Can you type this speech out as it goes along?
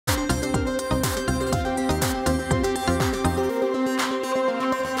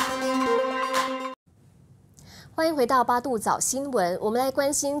欢迎回到八度早新闻，我们来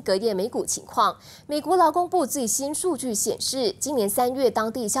关心隔夜美股情况。美国劳工部最新数据显示，今年3月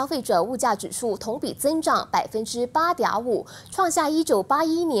当地消费者物价指数同比增长8.5%，创下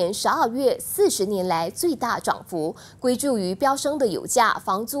1981年12月40年来最大涨幅，归咎于飙升的油价、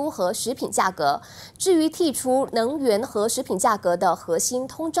房租和食品价格。至于剔除能源和食品价格的核心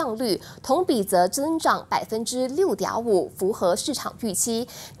通胀率，同比则增长6.5%，符合市场预期。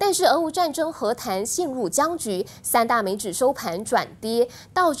但是俄乌战争和谈陷入僵局。三大美指收盘转跌，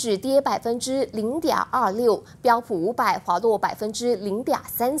道指跌0.26%，标普500滑落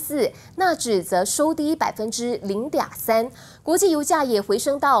0.34%，纳指则收低0.3%。国际油价也回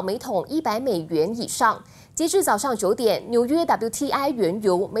升到每桶100美元以上。截至早上9点，纽约 WTI 原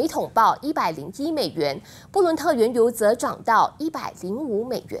油每桶报101美元，布伦特原油则涨到105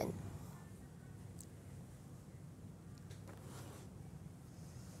美元。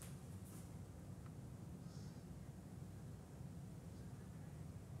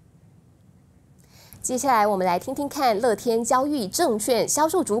接下来，我们来听听看乐天交易证券销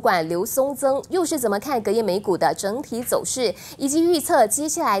售主管刘松增又是怎么看隔夜美股的整体走势，以及预测接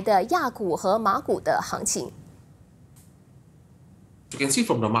下来的亚股和马股的行情。You can see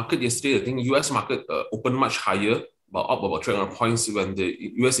from the market yesterday, I think US market opened much higher, up about 300 points when the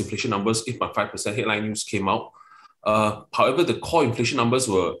US inflation numbers, 8.5% headline news came out. However, the core inflation numbers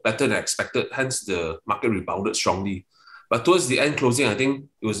were better than expected, hence the market rebounded strongly. But towards the end closing, I think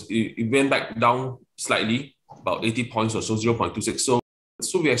it went back down slightly, about 80 points or so, 0.26.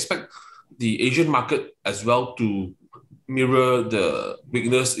 So we expect the Asian market as well to mirror the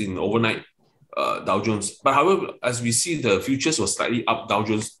weakness in overnight Dow Jones. But however, as we see the futures were slightly up Dow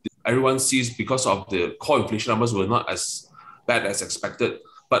Jones, everyone sees because of the core inflation numbers were not as bad as expected.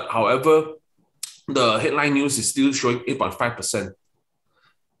 But however, the headline news is still showing 8.5%.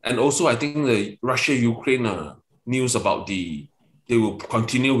 And also, I think the Russia-Ukraine news about they will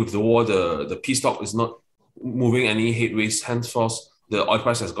continue with the war. The peace talk is not moving any headways. Henceforth, the oil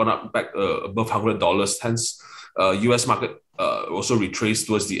price has gone up back above $100. Hence, US market also retraced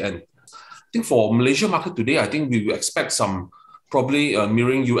towards the end. I think for Malaysia market today, I think we will expect some probably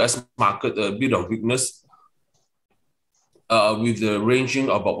mirroring US market a bit of weakness with the ranging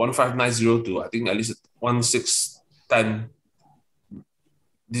about 1590 to I think at least 1610.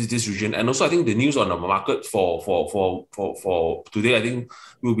 This region. And also I think the news on the market for today, I think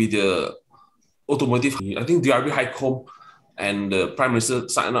will be the automotive. I think DRB hike home and the Prime Minister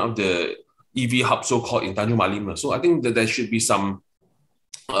signed up the EV hub so-called in Tanjung Malim. So I think that there should be some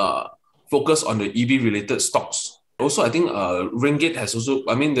focus on the EV related stocks. Also, I think Ringgit has also,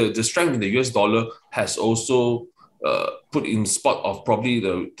 I mean the strength in the US dollar has also put in spot of probably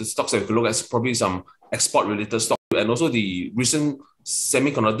the stocks that we could look at, probably some export related stocks. And also the recent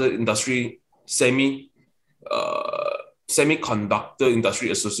semiconductor industry, Semiconductor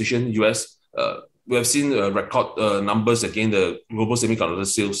Industry Association, US, we have seen record numbers again, the global semiconductor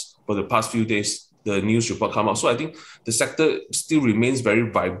sales for the past few days, the news report come out. So I think the sector still remains very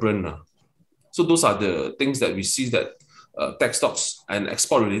vibrant. So those are the things that we see that tech stocks and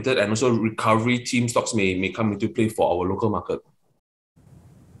export related and also recovery team stocks may come into play for our local market.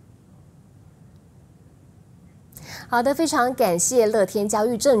 好的，非常感谢乐天交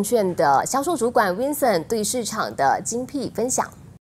易证券的销售主管 Vincent 对市场的精辟分享。